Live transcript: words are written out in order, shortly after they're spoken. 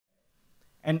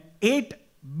and 8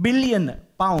 billion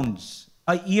pounds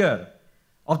a year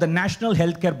of the national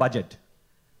healthcare budget.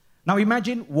 Now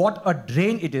imagine what a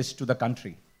drain it is to the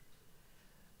country.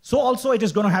 So also it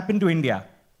is going to happen to India.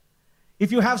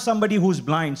 If you have somebody who's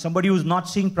blind, somebody who's not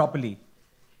seeing properly,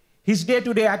 his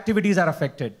day-to-day activities are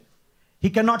affected. He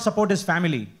cannot support his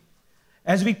family.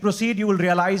 As we proceed, you will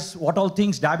realize what all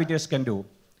things diabetes can do.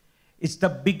 It's the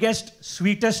biggest,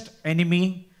 sweetest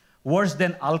enemy, worse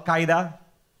than Al-Qaeda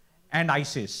and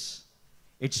ISIS.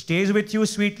 It stays with you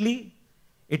sweetly.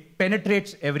 It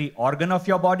penetrates every organ of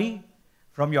your body,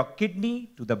 from your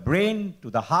kidney to the brain, to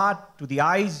the heart, to the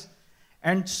eyes,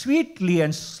 and sweetly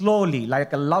and slowly,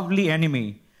 like a lovely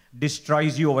enemy,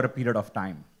 destroys you over a period of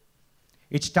time.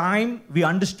 It's time we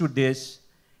understood this,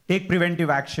 take preventive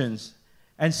actions,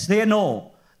 and say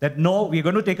no, that no, we're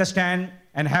going to take a stand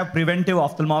and have preventive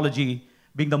ophthalmology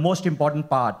being the most important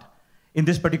part in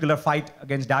this particular fight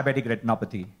against diabetic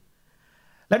retinopathy.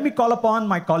 Let me call upon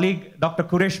my colleague, Dr.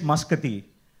 Karishma Muscati,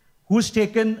 who's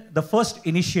taken the first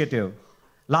initiative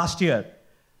last year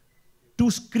to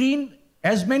screen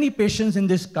as many patients in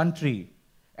this country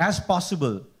as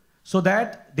possible so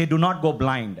that they do not go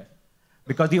blind.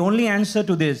 Because the only answer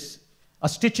to this, a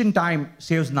stitch in time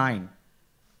saves 9.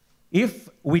 If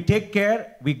we take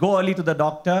care, we go early to the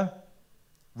doctor,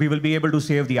 we will be able to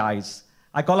save the eyes.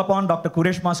 I call upon Dr.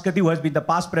 Karishma Muscati, who has been the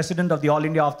past president of the All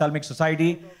India Ophthalmic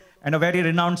Society and a very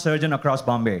renowned surgeon across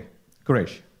Bombay.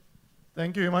 Kurish.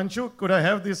 Thank you, Himanshu. Could I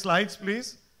have these slides,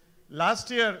 please?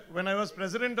 Last year, when I was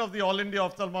president of the All India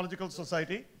Ophthalmological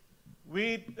Society,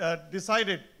 we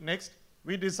decided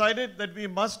that we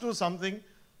must do something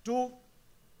to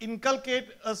inculcate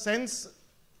a sense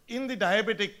in the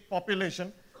diabetic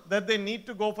population that they need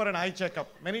to go for an eye checkup.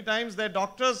 Many times their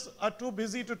doctors are too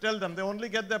busy to tell them. They only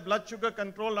get their blood sugar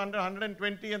controlled under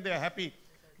 120 and they're happy.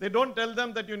 They don't tell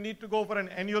them that you need to go for an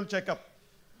annual checkup.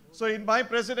 So in my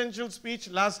presidential speech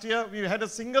last year, we had a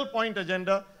single point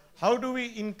agenda. How do we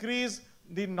increase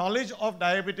the knowledge of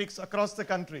diabetics across the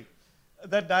country?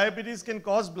 That diabetes can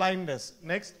cause blindness.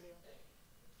 Next.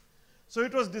 So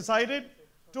it was decided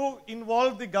to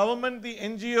involve the government, the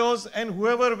NGOs, and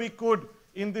whoever we could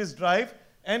in this drive,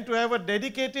 and to have a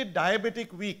dedicated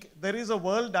diabetic week. There is a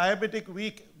World Diabetic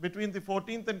Week between the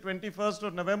 14th and 21st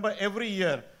of November every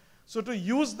year. So to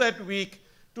use that week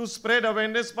to spread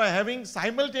awareness by having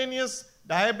simultaneous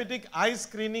diabetic eye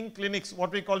screening clinics,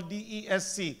 what we call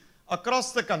DESC,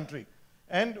 across the country,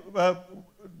 and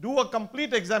do a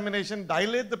complete examination,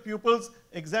 dilate the pupils,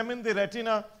 examine the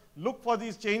retina, look for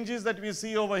these changes that we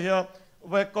see over here,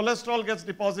 where cholesterol gets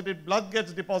deposited, blood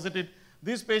gets deposited.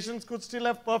 These patients could still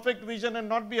have perfect vision and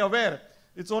not be aware.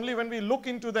 It's only when we look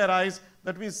into their eyes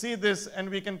that we see this and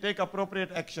we can take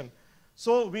appropriate action.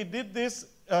 So we did this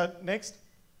next.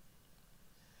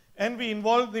 And we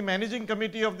involved the managing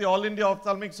committee of the All India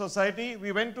Ophthalmic Society.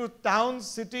 We went to towns,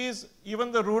 cities,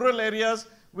 even the rural areas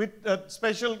with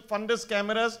special fundus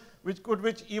cameras,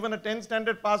 which even a 10th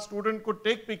standard pass student could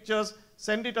take pictures,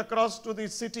 send it across to the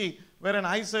city where an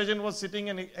eye surgeon was sitting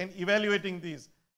and evaluating these.